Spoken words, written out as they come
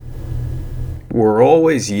We're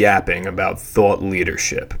always yapping about thought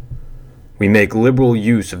leadership. We make liberal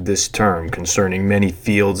use of this term concerning many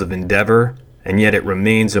fields of endeavor, and yet it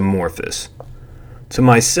remains amorphous. To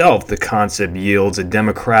myself, the concept yields a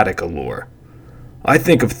democratic allure. I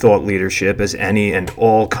think of thought leadership as any and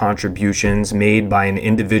all contributions made by an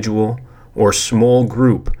individual or small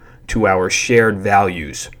group to our shared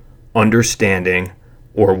values, understanding,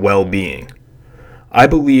 or well-being. I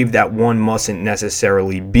believe that one mustn't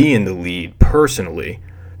necessarily be in the lead personally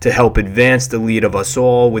to help advance the lead of us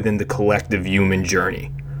all within the collective human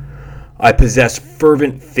journey. I possess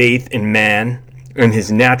fervent faith in man and his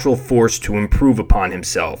natural force to improve upon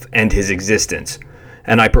himself and his existence,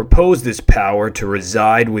 and I propose this power to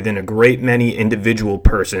reside within a great many individual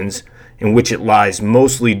persons in which it lies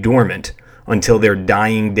mostly dormant until their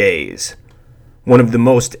dying days. One of the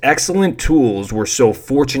most excellent tools we're so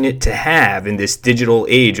fortunate to have in this digital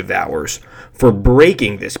age of ours for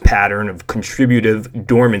breaking this pattern of contributive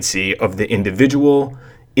dormancy of the individual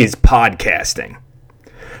is podcasting.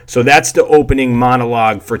 So that's the opening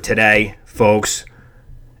monologue for today, folks.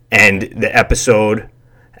 And the episode,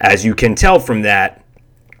 as you can tell from that,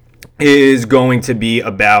 is going to be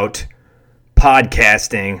about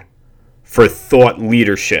podcasting for thought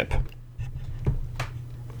leadership.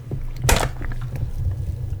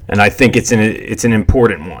 And I think it's an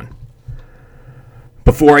important one.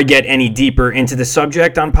 Before I get any deeper into the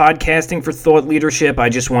subject on podcasting for thought leadership, I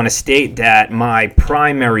just want to state that my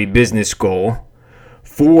primary business goal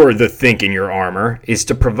for the Think in Your Armor is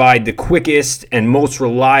to provide the quickest and most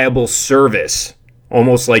reliable service,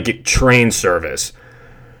 almost like a train service,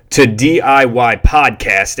 to DIY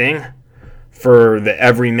podcasting for the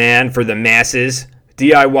everyman, for the masses,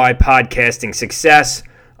 DIY podcasting success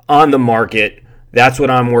on the market. That's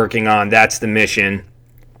what I'm working on. That's the mission.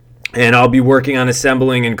 And I'll be working on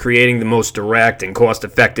assembling and creating the most direct and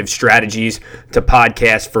cost-effective strategies to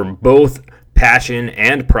podcast for both passion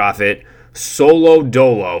and profit, solo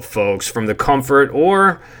dolo, folks, from the comfort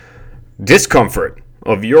or discomfort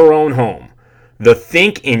of your own home.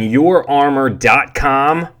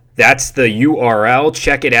 thethinkinyourarmor.com. That's the URL.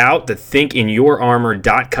 Check it out,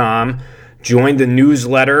 thethinkinyourarmor.com. Join the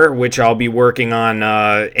newsletter, which I'll be working on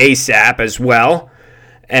ASAP as well.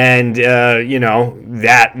 And,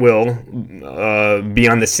 that will be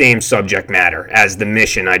on the same subject matter as the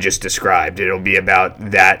mission I just described. It'll be about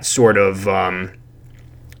that sort of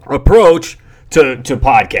approach to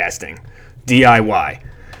podcasting, DIY.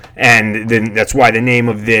 And then that's why the name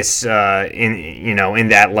of this, in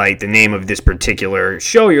that light, the name of this particular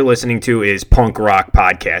show you're listening to is Punk Rock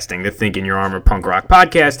Podcasting, the Think in Your Armor Punk Rock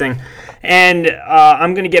Podcasting. And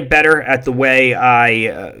I'm going to get better at the way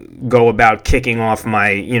I go about kicking off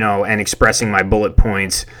my, and expressing my bullet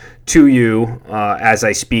points to you as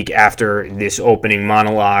I speak after this opening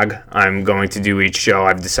monologue I'm going to do each show,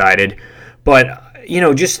 I've decided. But,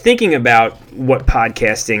 just thinking about what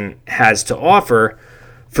podcasting has to offer,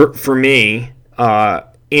 for me,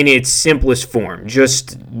 in its simplest form,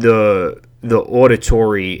 just the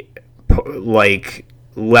auditory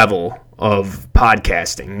level of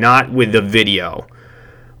podcasting, not with the video.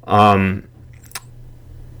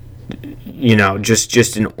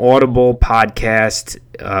 Just an audible podcast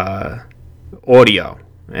audio,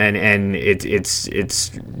 and it's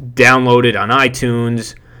downloaded on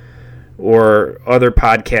iTunes or other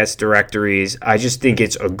podcast directories. I just think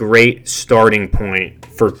it's a great starting point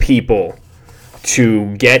for people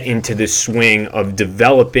to get into the swing of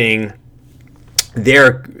developing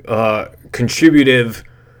their contributive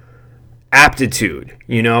aptitude,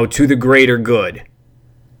 to the greater good,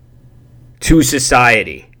 to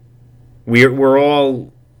society. We're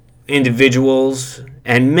all individuals,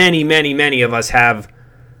 and many, many, many of us have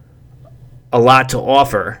a lot to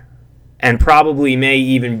offer, and probably may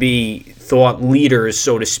even be thought leaders,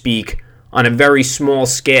 so to speak, on a very small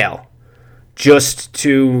scale, just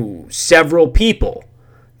to several people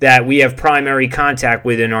that we have primary contact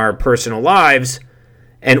with in our personal lives,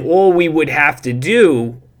 and all we would have to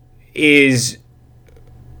do is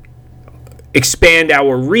expand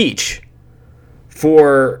our reach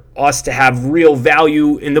for us to have real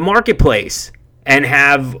value in the marketplace and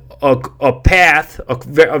have a path,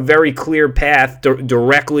 a very clear path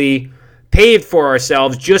directly paved for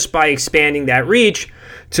ourselves just by expanding that reach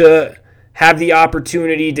to have the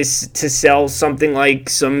opportunity to sell something like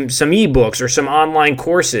some ebooks or some online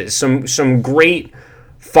courses, some great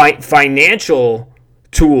financial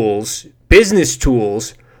tools, business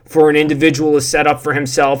tools for an individual to set up for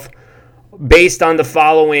himself based on the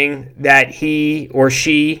following that he or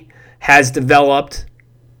she has developed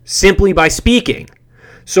simply by speaking.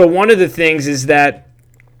 So one of the things is that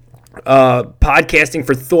podcasting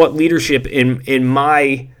for thought leadership, in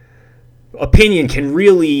my opinion, can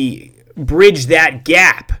really bridge that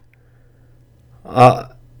gap.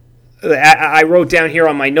 I wrote down here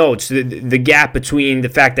on my notes the gap between the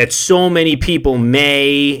fact that so many people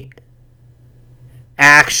may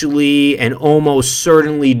actually and almost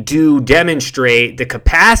certainly do demonstrate the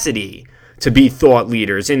capacity to be thought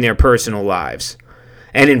leaders in their personal lives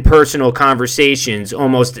and in personal conversations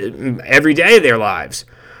almost every day of their lives.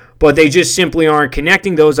 But they just simply aren't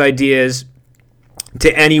connecting those ideas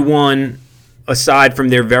to anyone aside from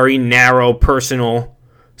their very narrow personal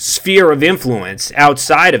sphere of influence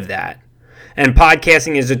outside of that. And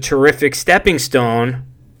podcasting is a terrific stepping stone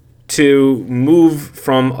to move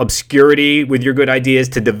from obscurity with your good ideas,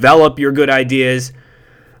 to develop your good ideas,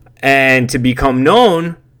 and to become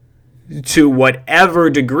known to whatever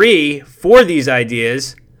degree for these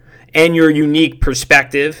ideas and your unique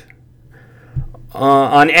perspective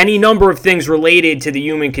on any number of things related to the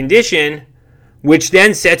human condition, which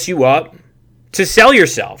then sets you up to sell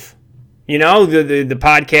yourself. You know, the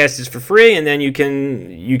podcast is for free, and then you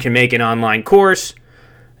can make an online course,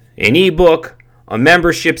 an ebook, a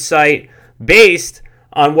membership site based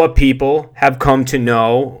on what people have come to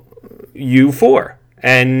know you for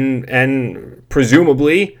and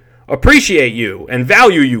presumably appreciate you and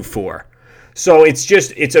value you for. So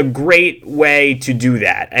it's a great way to do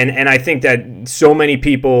that. And I think that so many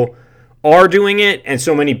people are doing it, and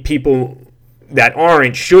so many people that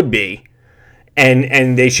aren't should be.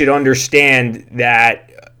 And they should understand that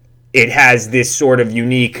it has this sort of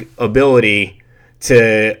unique ability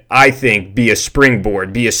to, I think, be a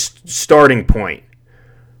springboard, be a starting point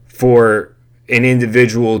for an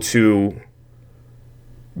individual to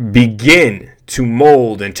begin to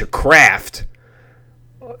mold and to craft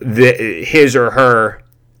his or her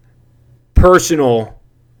personal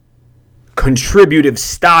contributive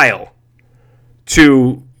style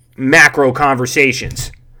to macro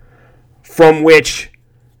conversations, from which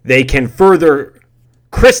they can further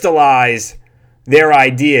crystallize their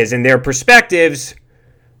ideas and their perspectives,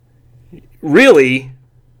 really,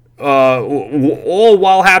 all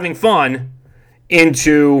while having fun,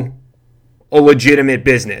 into a legitimate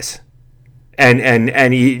business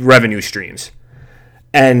and revenue streams.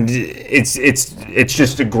 And it's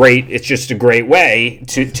just a great way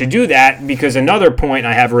to do that, because another point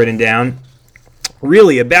I have written down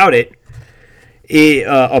really about it,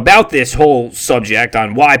 about this whole subject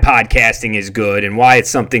on why podcasting is good and why it's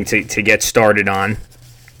something to get started on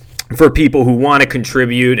for people who want to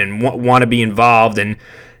contribute and want to be involved and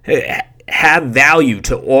have value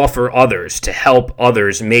to offer others, to help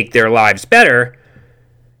others make their lives better,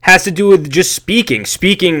 has to do with just speaking.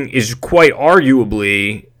 Speaking is quite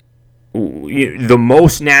arguably the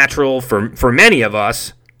most natural, for many of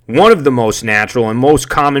us, one of the most natural and most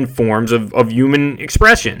common forms of human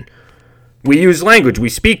expression. We use language. We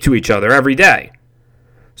speak to each other every day.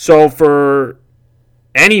 So for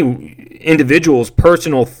any individual's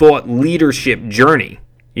personal thought leadership journey,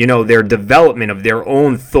 their development of their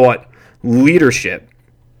own thought leadership,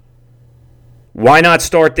 why not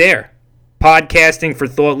start there? Podcasting for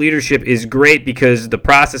thought leadership is great because the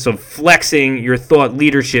process of flexing your thought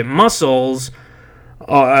leadership muscles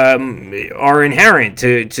are inherent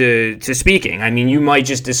to speaking. I mean, you might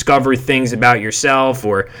just discover things about yourself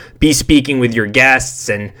or be speaking with your guests,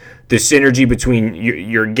 and the synergy between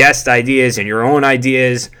your guest ideas and your own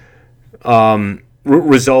ideas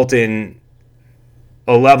result in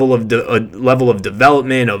a level of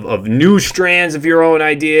development of new strands of your own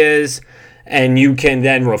ideas, and you can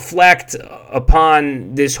then reflect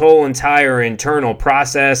upon this whole entire internal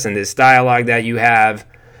process and this dialogue that you have,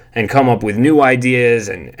 and come up with new ideas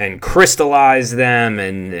and crystallize them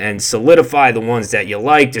and solidify the ones that you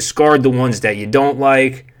like, discard the ones that you don't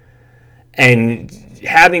like. And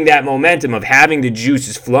having that momentum of having the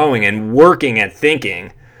juices flowing and working at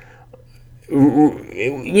thinking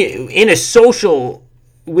within a social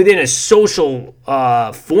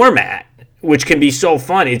format, which can be so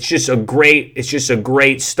fun. It's just a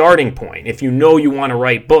great starting point. If you want to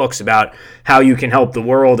write books about how you can help the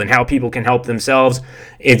world and how people can help themselves,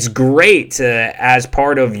 it's great to, as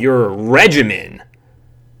part of your regimen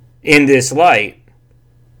in this light,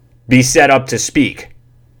 be set up to speak.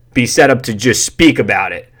 Be set up to just speak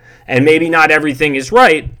about it. And maybe not everything is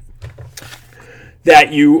right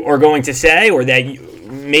that you are going to say, or that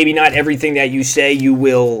maybe not everything that you say you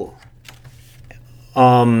will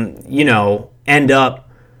end up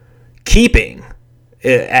keeping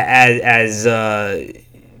as a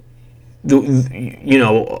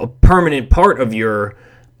permanent part of your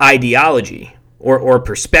ideology or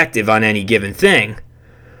perspective on any given thing.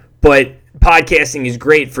 But podcasting is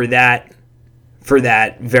great for that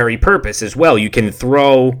very purpose as well. You can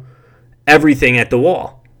throw everything at the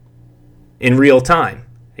wall in real time.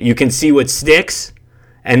 You can see what sticks,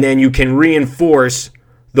 and then you can reinforce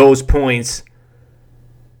those points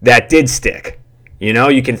that did stick.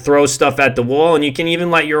 You can throw stuff at the wall, and you can even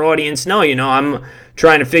let your audience know, I'm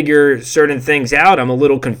trying to figure certain things out. I'm a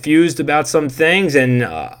little confused about some things, and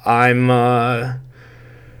I'm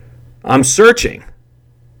searching.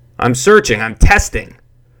 I'm testing.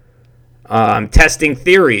 I'm testing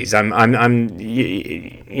theories. I'm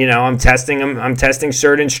testing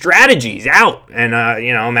certain strategies out, and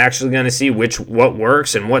I'm actually going to see what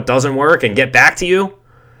works and what doesn't work, and get back to you.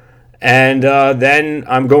 And then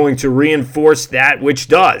I'm going to reinforce that which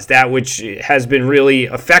does, that which has been really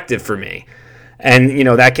effective for me. And,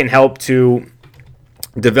 that can help to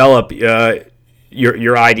develop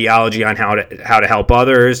your ideology on how to help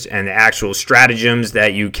others, and the actual stratagems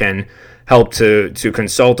that you can help to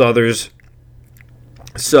consult others.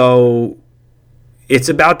 So it's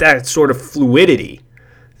about that sort of fluidity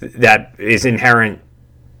that is inherent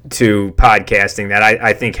to podcasting that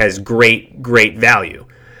I think has great value.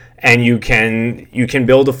 And you can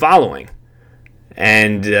build a following.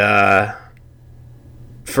 And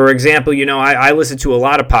for example, I listen to a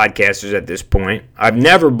lot of podcasters at this point. I've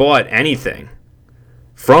never bought anything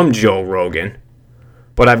from Joe Rogan,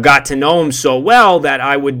 but I've got to know him so well that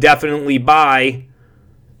I would definitely buy,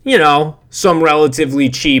 some relatively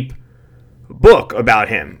cheap book about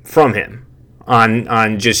him, from him,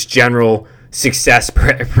 on just general success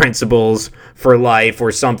principles for life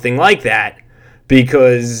or something like that.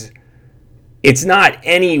 Because it's not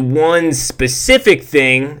any one specific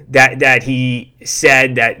thing that he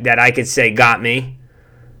said that I could say got me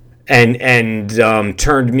and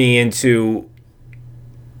turned me into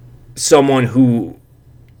someone who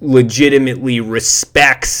legitimately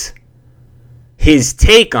respects his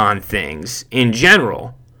take on things in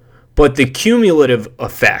general, but the cumulative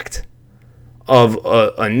effect of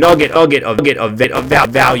a nugget of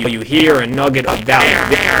value here, a nugget of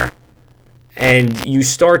value there, and you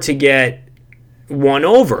start to get won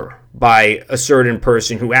over by a certain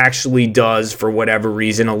person who actually does, for whatever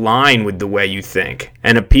reason, align with the way you think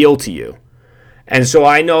and appeal to you. And so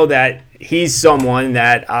I know that he's someone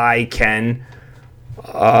that I can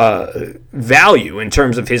value in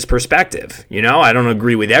terms of his perspective. I don't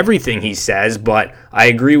agree with everything he says, but I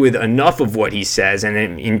agree with enough of what he says, and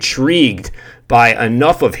am intrigued by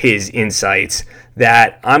enough of his insights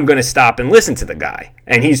that I'm going to stop and listen to the guy.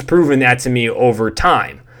 And he's proven that to me over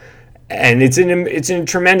time. And it's a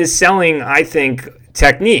tremendous selling, I think,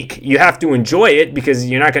 technique. You have to enjoy it, because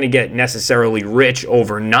you're not going to get necessarily rich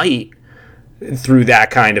overnight through that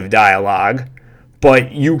kind of dialogue.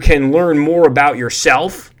 But you can learn more about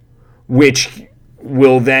yourself, which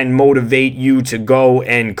will then motivate you to go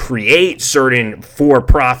and create certain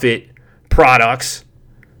for-profit products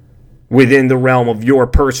within the realm of your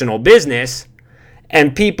personal business.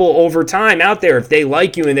 And people over time out there, if they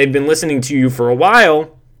like you and they've been listening to you for a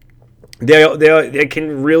while, they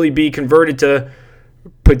can really be converted to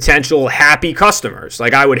potential happy customers.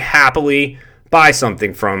 Like, I would happily buy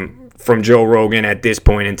something from Joe Rogan at this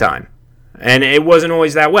point in time. And it wasn't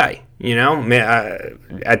always that way,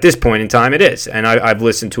 At this point in time, it is. And I've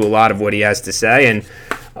listened to a lot of what he has to say, and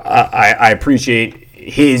I appreciate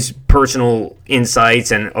his personal insights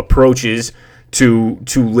and approaches to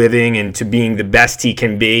living and to being the best he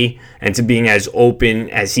can be, and to being as open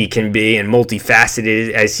as he can be and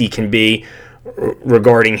multifaceted as he can be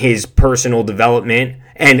regarding his personal development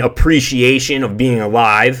and appreciation of being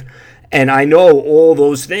alive. And I know all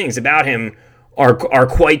those things about him are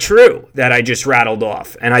quite true that I just rattled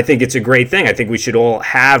off. And I think it's a great thing. I think we should all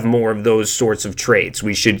have more of those sorts of traits.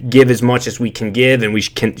 We should give as much as we can give, and we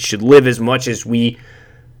should live as much as we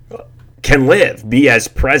can live, be as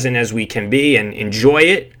present as we can be, and enjoy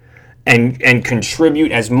it, and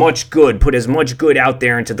contribute as much good, put as much good out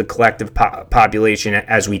there into the collective population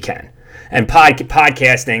as we can. And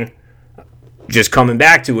podcasting, just coming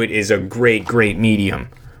back to it, is a great medium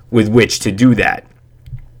with which to do that.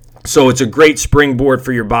 So it's a great springboard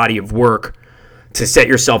for your body of work to set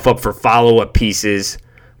yourself up for follow-up pieces,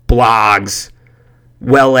 blogs,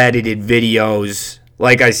 well-edited videos,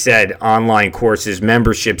 like I said, online courses,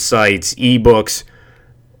 membership sites, ebooks,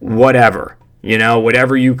 whatever.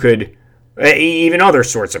 Whatever you could, even other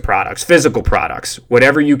sorts of products, physical products,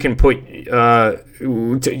 whatever you can put,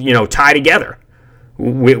 tie together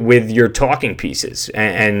with your talking pieces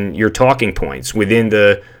and your talking points within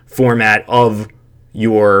the format of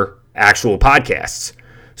your actual podcasts.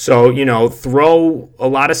 So, throw a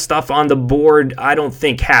lot of stuff on the board, I don't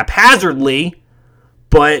think haphazardly,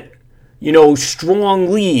 but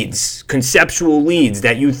strong leads, conceptual leads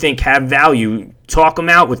that you think have value. Talk them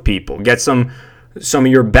out with people. Get some of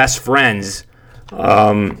your best friends.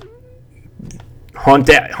 Hunt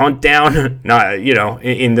down,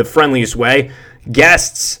 in the friendliest way,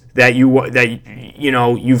 guests that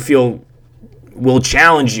you feel will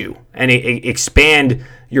challenge you and expand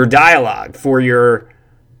your dialogue for your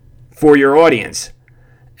audience,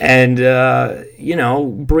 and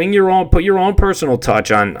put your own personal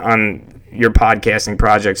touch on your podcasting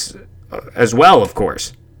projects as well, of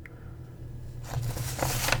course.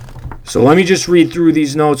 So let me just read through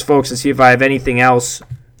these notes, folks, and see if I have anything else.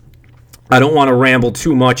 I don't want to ramble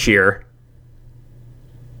too much here.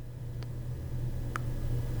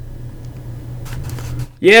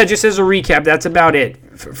 Yeah, just as a recap, that's about it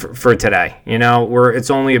for today. It's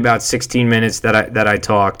only about 16 minutes that I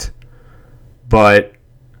talked, but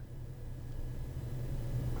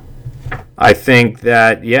I think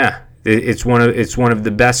that it's one of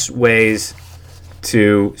the best ways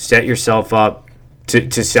to set yourself up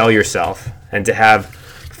to sell yourself and to have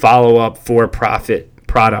follow-up for-profit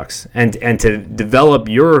products and to develop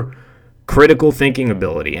your critical thinking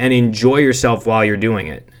ability and enjoy yourself while you're doing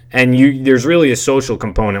it. And there's really a social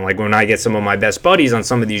component. Like when I get some of my best buddies on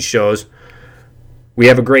some of these shows, we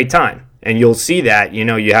have a great time. And you'll see that,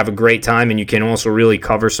 you have a great time, and you can also really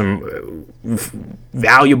cover some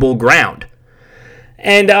valuable ground.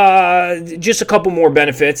 And just a couple more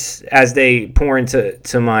benefits as they pour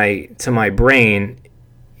into my brain.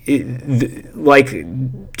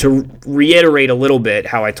 To reiterate a little bit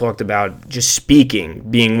how I talked about just speaking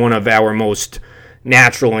being one of our most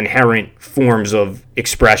natural, inherent forms of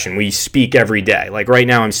expression. We speak every day. Like right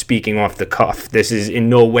now, I'm speaking off the cuff. This is in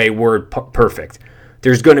no way word perfect.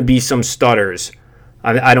 There's going to be some stutters.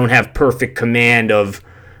 I don't have perfect command of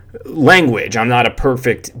language. I'm not a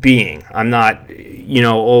perfect being. I'm not,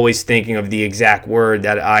 always thinking of the exact word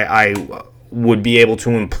that I would be able to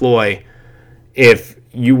employ if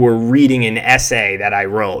you were reading an essay that I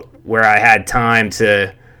wrote where I had time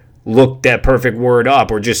to look that perfect word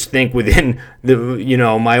up or just think within the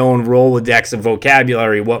my own Rolodex of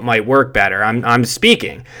vocabulary what might work better. I'm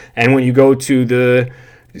speaking. And when you go to the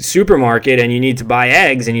supermarket and you need to buy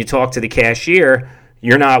eggs and you talk to the cashier,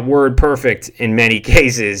 you're not word perfect in many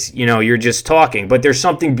cases. You're just talking. But there's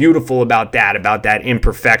something beautiful about that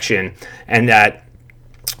imperfection and that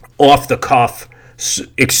off the cuff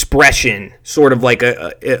expression, sort of like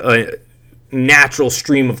a natural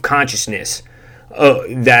stream of consciousness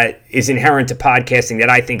that is inherent to podcasting that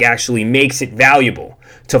I think actually makes it valuable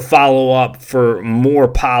to follow up for more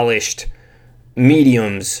polished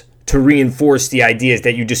mediums to reinforce the ideas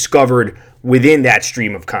that you discovered within that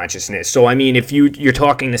stream of consciousness. So, I mean, if you're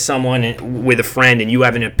talking to someone with a friend and you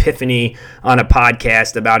have an epiphany on a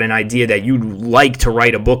podcast about an idea that you'd like to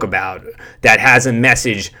write a book about that has a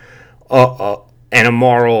message and a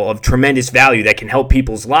moral of tremendous value that can help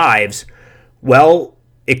people's lives, well,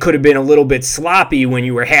 it could have been a little bit sloppy when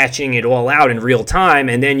you were hatching it all out in real time,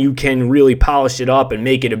 and then you can really polish it up and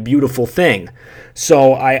make it a beautiful thing.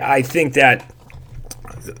 So I think that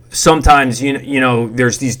sometimes,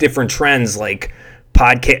 there's these different trends like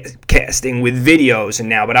podcasting with videos and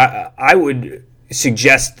now, but I would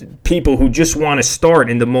suggest people who just want to start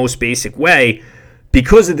in the most basic way,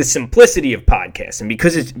 because of the simplicity of podcasting,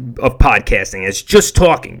 because of podcasting, it's just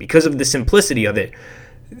talking, because of the simplicity of it,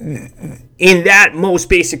 in that most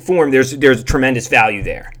basic form, there's tremendous value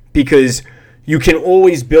there, because you can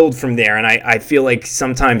always build from there. And I feel like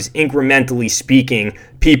sometimes, incrementally speaking,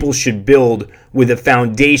 people should build with a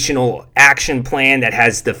foundational action plan that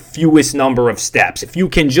has the fewest number of steps. If you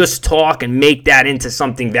can just talk and make that into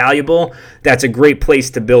something valuable, that's a great place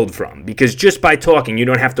to build from. Because just by talking, you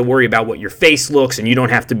don't have to worry about what your face looks, and you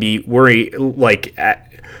don't have to be worried like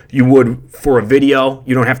you would for a video.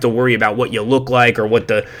 You don't have to worry about what you look like or what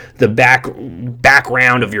the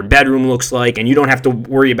background of your bedroom looks like, and you don't have to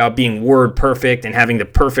worry about being word perfect and having the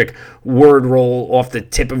perfect word roll off the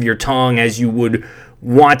tip of your tongue as you would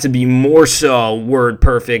want to be more so word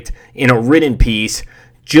perfect in a written piece.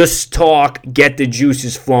 Just talk, get the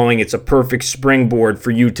juices flowing. It's a perfect springboard for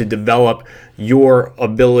you to develop your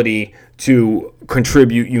ability to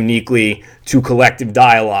contribute uniquely to collective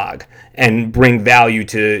dialogue and bring value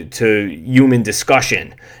to human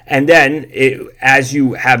discussion. And then as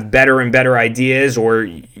you have better and better ideas, or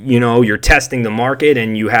you're testing the market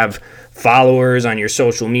and you have followers on your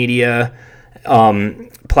social media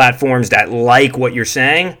platforms that like what you're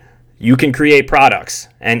saying, you can create products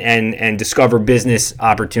and discover business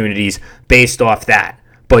opportunities based off that.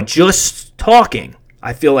 But just talking,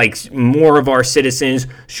 I feel like more of our citizens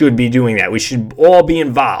should be doing that. We should all be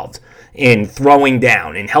involved. in throwing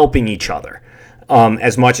down and helping each other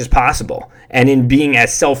as much as possible, and in being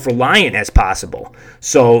as self-reliant as possible.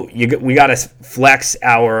 So we got to flex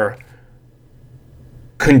our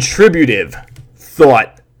contributive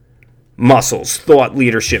thought muscles, thought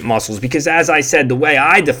leadership muscles, because as I said, the way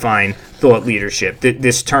I define thought leadership,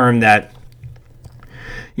 this term that,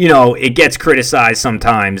 it gets criticized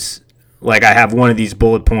sometimes, like I have one of these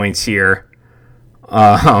bullet points here,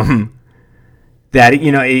 that,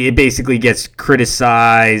 it basically gets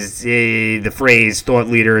criticized. The phrase thought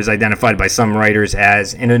leader is identified by some writers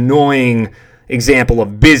as an annoying example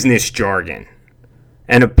of business jargon,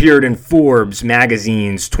 and appeared in Forbes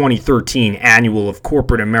magazine's 2013 annual of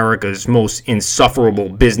corporate America's most insufferable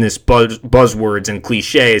business buzzwords and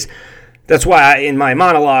cliches. That's why in my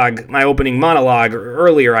opening monologue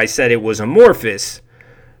earlier, I said it was amorphous.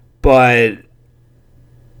 But,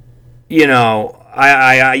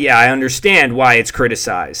 I understand why it's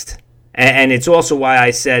criticized. And it's also why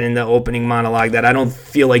I said in the opening monologue that I don't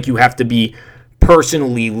feel like you have to be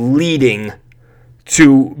personally leading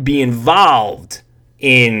to be involved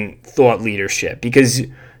in thought leadership, because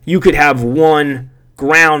you could have one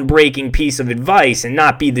groundbreaking piece of advice and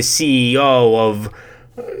not be the CEO of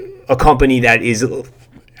a company that is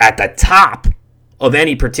at the top of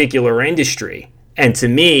any particular industry. And to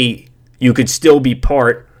me, you could still be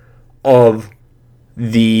part of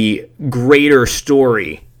the greater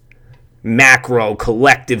story, macro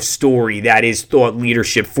collective story that is thought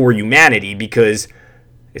leadership for humanity, because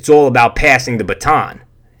it's all about passing the baton.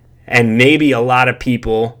 And maybe a lot of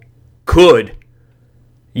people could,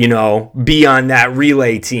 be on that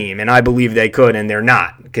relay team. And I believe they could, and they're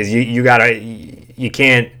not. Because you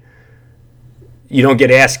don't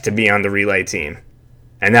get asked to be on the relay team.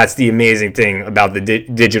 And that's the amazing thing about the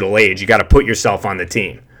digital age. You got to put yourself on the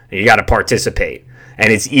team. And you got to participate.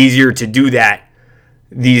 And it's easier to do that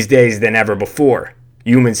these days than ever before.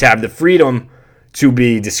 Humans have the freedom to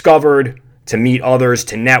be discovered, to meet others,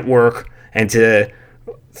 to network, and to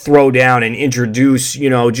throw down and introduce,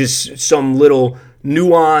 just some little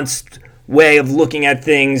nuanced way of looking at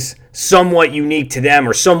things, somewhat unique to them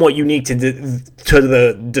or somewhat unique to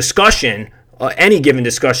the discussion, any given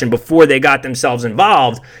discussion, before they got themselves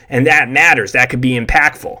involved. And that matters. That could be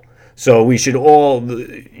impactful. So we should all,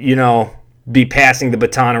 be passing the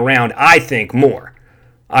baton around. I think more.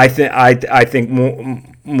 I think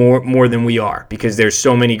more than we are, because there's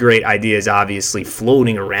so many great ideas obviously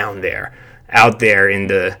floating around there, out there in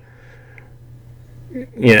the,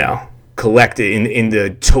 collected in the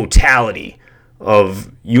totality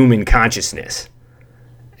of human consciousness.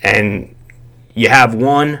 And you have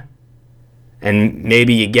one, and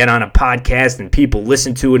maybe you get on a podcast and people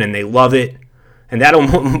listen to it and they love it, and that'll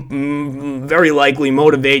very likely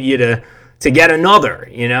motivate you to get another,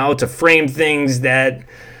 to frame things that,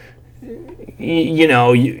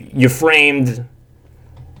 you framed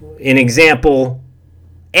in example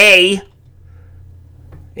A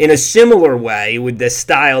in a similar way with the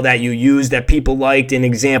style that you used that people liked in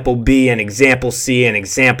example B and example C and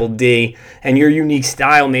example D, and your unique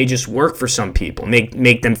style may just work for some people,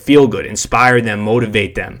 make them feel good, inspire them,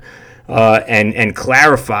 motivate them, and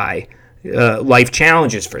clarify life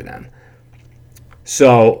challenges for them.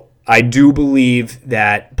 So I do believe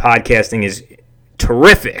that podcasting is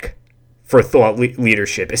terrific for thought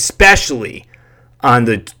leadership, especially on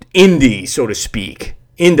the indie, so to speak,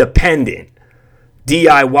 independent,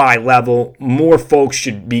 DIY level. More folks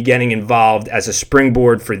should be getting involved as a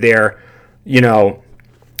springboard for their,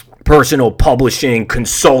 personal publishing,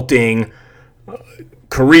 consulting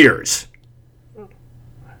careers,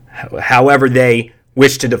 however they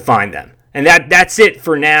wish to define them. And that's it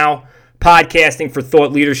for now. Podcasting for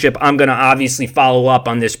thought leadership. I'm going to obviously follow up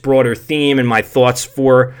on this broader theme and my thoughts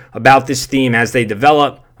about this theme as they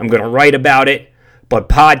develop. I'm going to write about it. But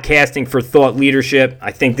podcasting for thought leadership,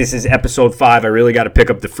 I think this is episode 5. I really got to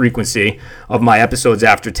pick up the frequency of my episodes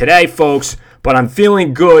after today, folks. But I'm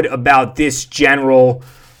feeling good about this general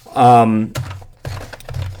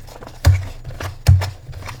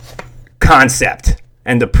concept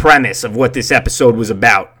and the premise of what this episode was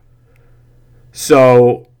about.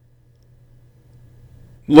 So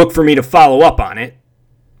look for me to follow up on it.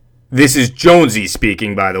 This is Jonesy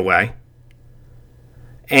speaking, by the way.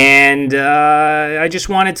 And I just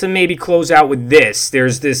wanted to maybe close out with this.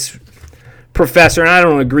 There's this professor, and I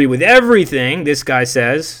don't agree with everything this guy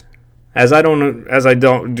says, as I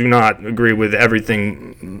do not agree with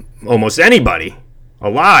everything almost anybody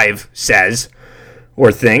alive says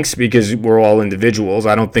or thinks, because we're all individuals.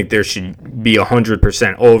 I don't think there should be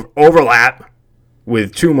 100% overlap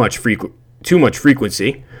with too much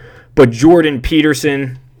frequency. But Jordan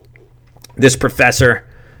Peterson, this professor,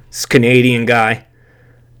 This Canadian guy,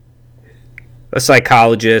 a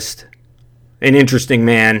psychologist, an interesting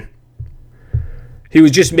man. He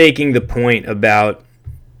was just making the point about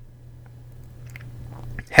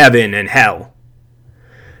heaven and hell.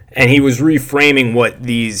 And he was reframing what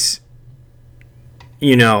these,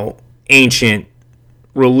 ancient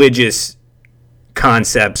religious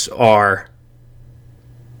concepts are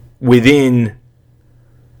within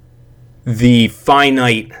the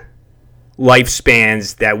finite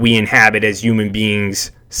lifespans that we inhabit as human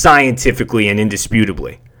beings, scientifically and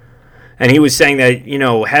indisputably. And he was saying that,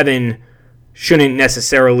 heaven shouldn't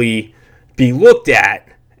necessarily be looked at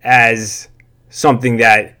as something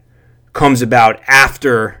that comes about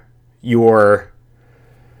after you're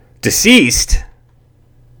deceased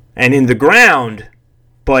and in the ground,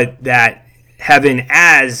 but that heaven,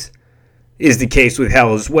 as is the case with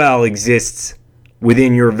hell as well, exists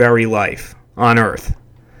within your very life on earth.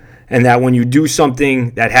 And that when you do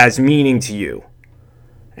something that has meaning to you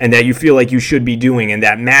and that you feel like you should be doing and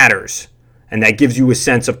that matters and that gives you a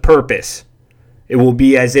sense of purpose, it will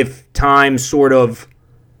be as if time sort of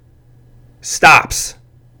stops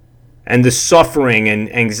and the suffering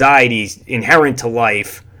and anxieties inherent to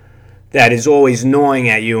life that is always gnawing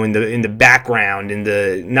at you in the background, in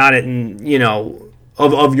the not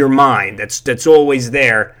of your mind that's always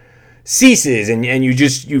there, ceases, and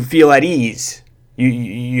you feel at ease.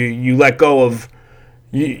 You let go of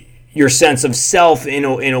your sense of self in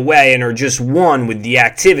a way, and are just one with the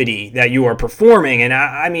activity that you are performing. And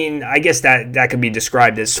I guess that could be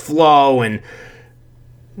described as flow, and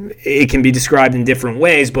it can be described in different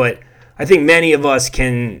ways, but I think many of us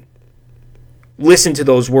can listen to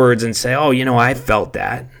those words and say, oh, I felt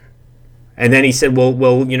that. And then he said,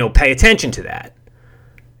 well, pay attention to that.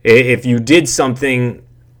 If you did something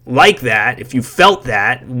like that, if you felt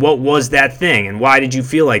that, what was that thing? And why did you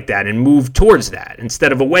feel like that? And move towards that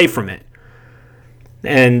instead of away from it.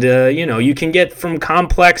 And, you can get from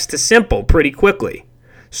complex to simple pretty quickly.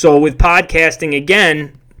 So with podcasting,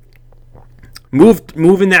 again, move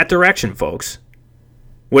in that direction, folks.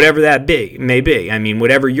 Whatever that may be. I mean,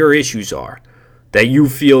 whatever your issues are that you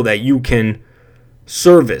feel that you can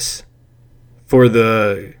service for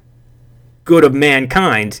the good of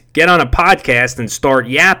mankind, get on a podcast and start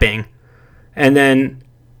yapping, and then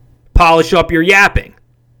polish up your yapping.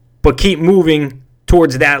 But keep moving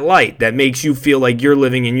towards that light that makes you feel like you're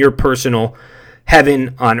living in your personal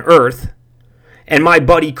heaven on earth. And my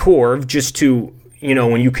buddy Corv, just to,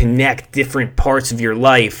 when you connect different parts of your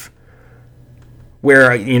life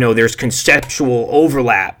where, there's conceptual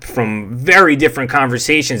overlap from very different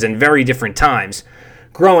conversations and very different times.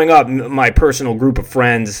 Growing up, my personal group of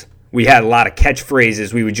friends, we had a lot of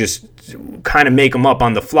catchphrases. We would just kind of make them up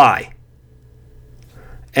on the fly.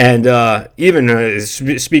 And even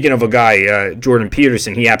speaking of a guy, Jordan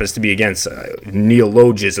Peterson, he happens to be against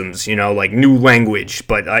neologisms, like new language,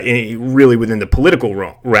 but really within the political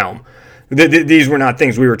realm. These were not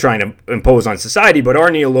things we were trying to impose on society, but our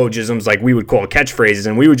neologisms, like we would call catchphrases,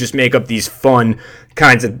 and we would just make up these fun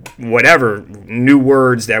kinds of whatever new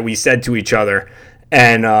words that we said to each other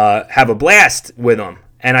and have a blast with them.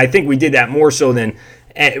 And I think we did that more so than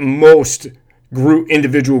most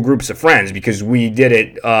individual groups of friends, because we did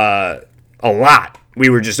it a lot. We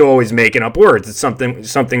were just always making up words. It's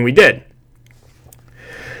something we did.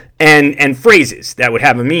 And phrases that would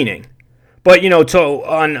have a meaning. But,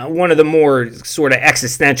 on one of the more sort of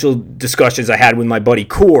existential discussions I had with my buddy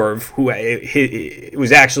Corv, who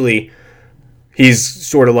he's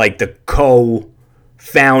sort of like the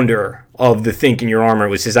co-founder of the Think in Your Armor. It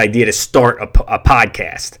was his idea to start a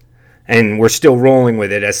podcast. And we're still rolling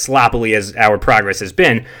with it as sloppily as our progress has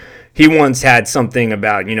been. He once had something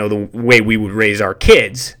about, the way we would raise our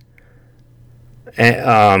kids.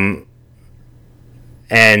 And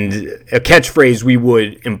a catchphrase we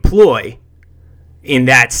would employ in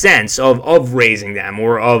that sense of raising them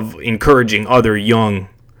or of encouraging other young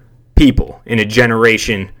people in a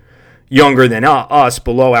generation younger than us,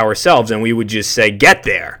 below ourselves, and we would just say, get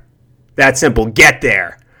there. That simple, get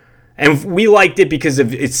there. And we liked it because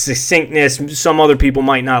of its succinctness. Some other people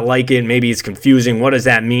might not like it. Maybe it's confusing. What does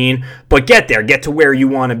that mean? But get there. Get to where you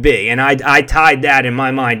want to be. And I tied that in my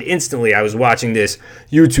mind instantly. I was watching this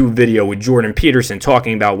YouTube video with Jordan Peterson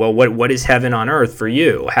talking about, well, what is heaven on earth for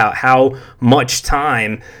you? How much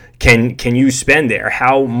time can you spend there?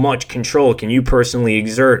 How much control can you personally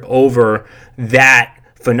exert over that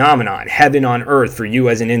phenomenon, heaven on earth for you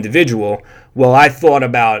as an individual? Well, I thought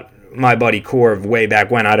about my buddy Corv way back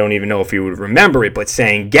when. I don't even know if he would remember it, but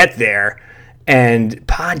saying get there. And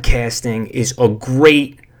podcasting is a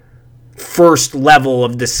great first level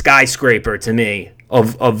of the skyscraper to me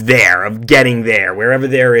of getting there. Wherever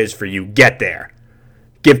there is for you, get there.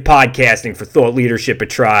 Give podcasting for thought leadership a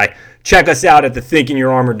try. Check us out at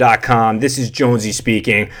thethinkingyourarmor.com. This is Jonesy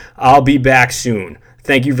speaking. I'll be back soon.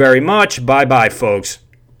 Thank you very much. Bye-bye, folks.